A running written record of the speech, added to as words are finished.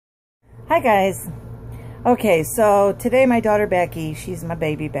Hi guys. Okay, so today my daughter Becky, she's my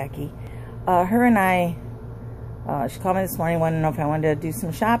baby Becky, her and I, she called me this morning, wanted to know if I wanted to do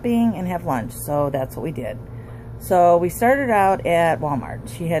some shopping and have lunch, so that's what we did. So we started out at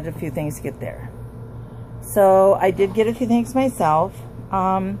Walmart. She had a few things to get there. So I did get a few things myself.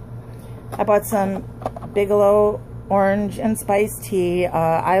 I bought some Bigelow orange and spiced tea.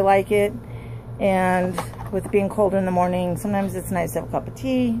 I like it, and with it being colder in the morning, sometimes it's nice to have a cup of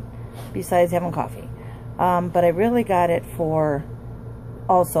tea besides having coffee. But I really got it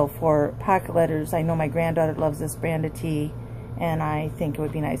also for pocket letters. I know my granddaughter loves this brand of tea, and I think it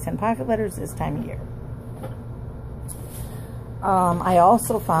would be nice in pocket letters this time of year. I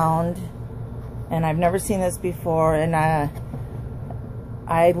also found, and I've never seen this before, and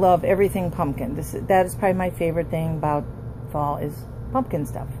I love everything pumpkin. That is probably my favorite thing about fall is pumpkin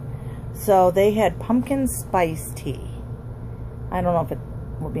stuff. So they had pumpkin spice tea. I don't know if it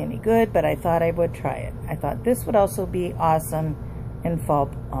will be any good, but I thought I would try it. I thought this would also be awesome in fall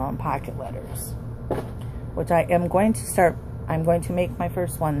pocket letters, which I am going to start. I'm going to make my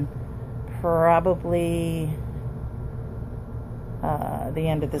first one probably the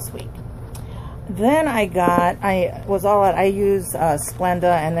end of this week. Then I use Splenda,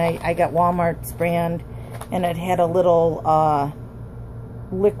 and I got Walmart's brand, and it had a little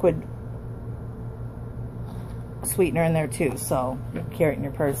liquid sweetener in there too, so you can carry it in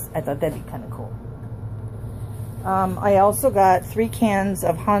your purse. I thought that'd be kind of cool. I also got 3 cans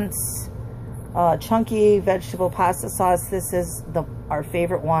of Hunt's chunky vegetable pasta sauce. This is our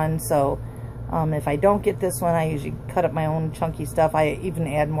favorite one, so if I don't get this one, I usually cut up my own chunky stuff. I even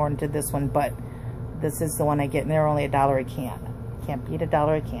add more into this one, but this is the one I get, and they're only $1 a can. Can't beat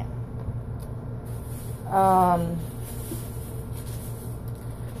 $1 a can.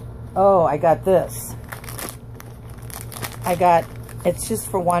 Oh, I got this. It's just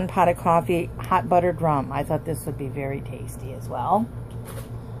for 1 pot of coffee, hot buttered rum. I thought this would be very tasty as well.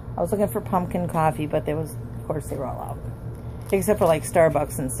 I was looking for pumpkin coffee, but of course they were all out. Except for like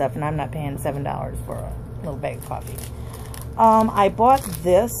Starbucks and stuff, and I'm not paying $7 for a little bag of coffee. I bought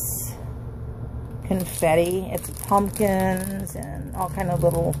this confetti. It's pumpkins and all kind of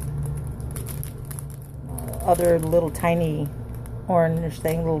little other little tiny orange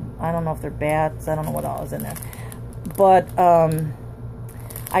thing. I don't know if they're bats. I don't know what all is in there. But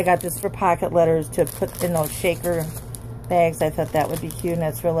I got this for pocket letters to put in those shaker bags. I thought that would be cute, and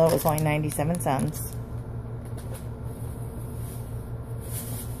it's real low. It was only 97 cents.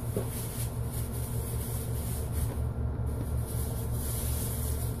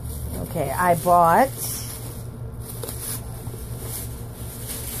 Okay, I bought,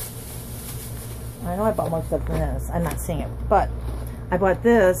 I know I bought more stuff than this. I'm not seeing it, but I bought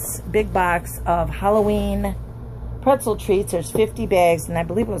this big box of Halloween pretzel treats. There's 50 bags, and I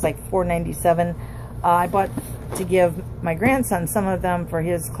believe it was like $4.97. I bought to give my grandson some of them for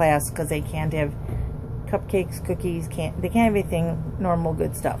his class, because they can't have cupcakes, cookies, they can't have anything normal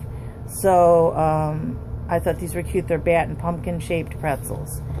good stuff. So I thought these were cute. They're bat and pumpkin shaped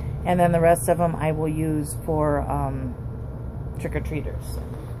pretzels, and then the rest of them I will use for trick-or-treaters.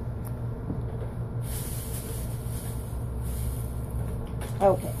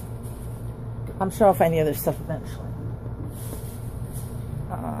 Okay, I'm sure I'll find the other stuff eventually.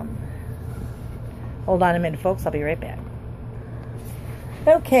 Hold on a minute, folks. I'll be right back.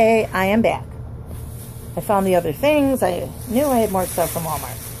 Okay, I am back. I found the other things. I knew I had more stuff from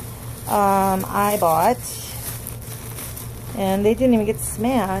Walmart. I bought, and they didn't even get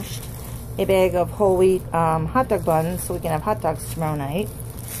smashed, a bag of whole wheat hot dog buns, so we can have hot dogs tomorrow night.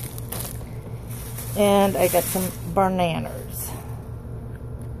 And I got some bananas.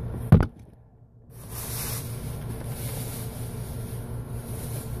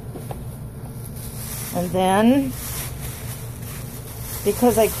 And then,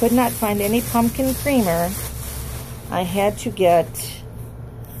 because I could not find any pumpkin creamer, I had to get,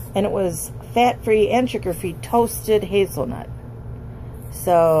 and it was fat-free and sugar-free, toasted hazelnut.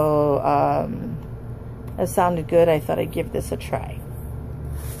 So, that sounded good. I thought I'd give this a try.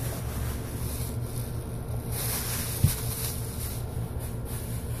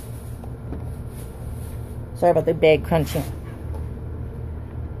 Sorry about the bag crunching.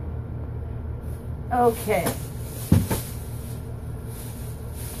 Okay.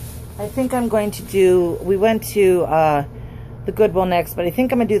 I think I'm going to do, we went to the Goodwill next, but I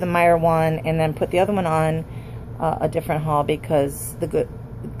think I'm going to do the Meijer one and then put the other one on a different haul, because the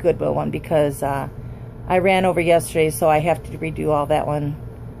Goodwill one, because I ran over yesterday, so I have to redo all that one,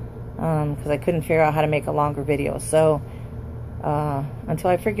 because I couldn't figure out how to make a longer video. So until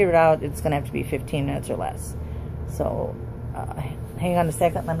I figure it out, it's going to have to be 15 minutes or less. So hang on a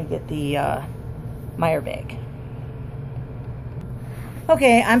second. Let me get the Meijer bag.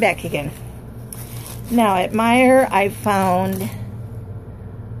 Okay, I'm back again. Now at Meijer, I found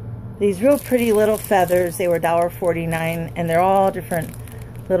these real pretty little feathers. They were $1.49, and they're all different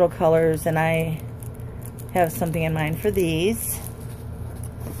little colors, and I have something in mind for these.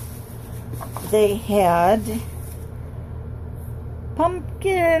 They had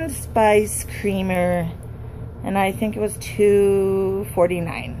pumpkin spice creamer, and I think it was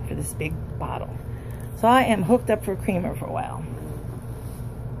 $2.49 for this big bottle. So I am hooked up for creamer for a while.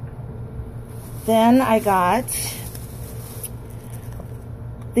 Then I got,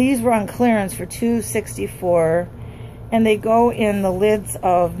 these were on clearance for $2.64, and they go in the lids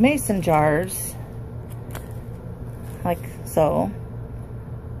of mason jars, like so,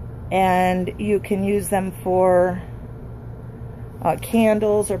 and you can use them for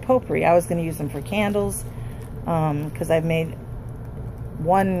candles or potpourri. I was going to use them for candles, because I've made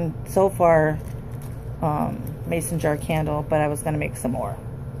one so far mason jar candle, but I was going to make some more.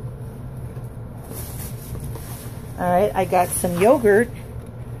 Alright, I got some yogurt.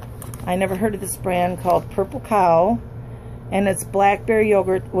 I never heard of this brand, called Purple Cow, and it's blackberry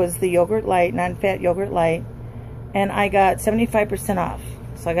yogurt, was the yogurt light, non-fat yogurt light, and I got 75% off.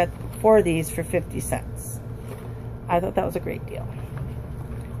 So I got 4 of these for 50 cents. I thought that was a great deal.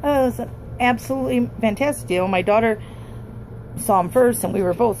 It was an absolutely fantastic deal. My daughter saw them first, and we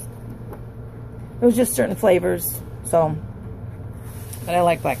were both, it was just certain flavors, so, but I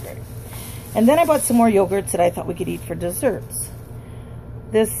like blackberry. And then I bought some more yogurts that I thought we could eat for desserts.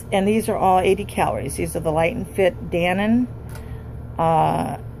 These are all 80 calories. These are the Light and Fit Dannon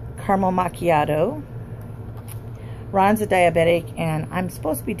Caramel Macchiato. Ron's a diabetic, and I'm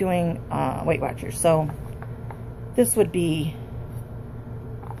supposed to be doing Weight Watchers, so this would be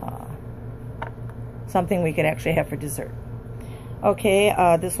something we could actually have for dessert. Okay,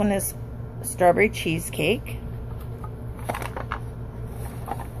 this one is strawberry cheesecake.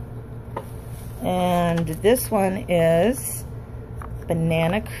 And this one is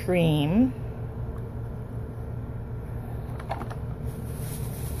banana cream.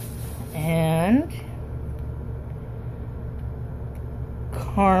 And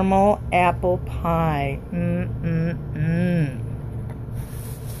caramel apple pie.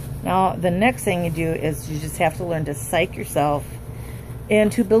 Now, the next thing you do is you just have to learn to psych yourself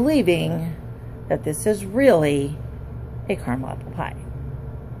into believing that this is really a caramel apple pie.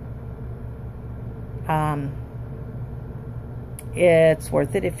 It's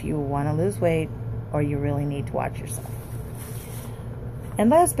worth it if you want to lose weight or you really need to watch yourself. And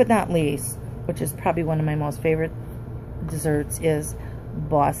last but not least, which is probably one of my most favorite desserts, is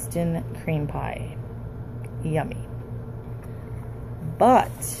Boston cream pie. Yummy. But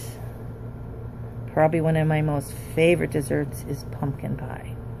probably one of my most favorite desserts is pumpkin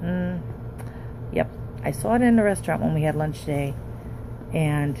pie. Yep, I saw it in the restaurant when we had lunch today,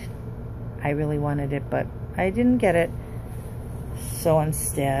 and I really wanted it, but I didn't get it. So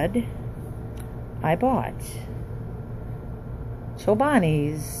instead, I bought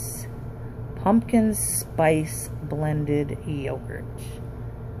Chobani's pumpkin spice blended yogurt.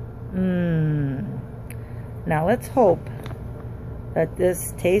 Now let's hope that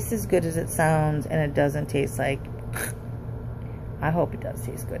this tastes as good as it sounds, and it doesn't taste like, I hope it does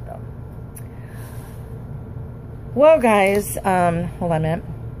taste good though. Well guys, hold on a minute.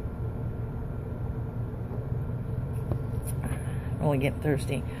 Really getting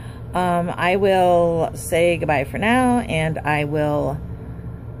thirsty. I will say goodbye for now, and I will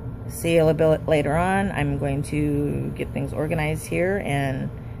see you a little bit later on. I'm going to get things organized here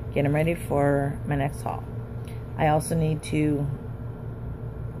and get them ready for my next haul. I also need to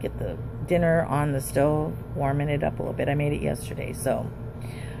get the dinner on the stove, warming it up a little bit. I made it yesterday. So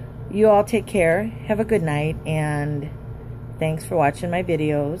you all take care, have a good night, and thanks for watching my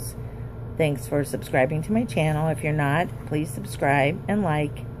videos. Thanks for subscribing to my channel. If you're not, please subscribe and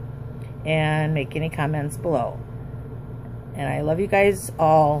like and make any comments below. And I love you guys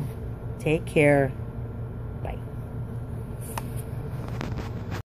all. Take care.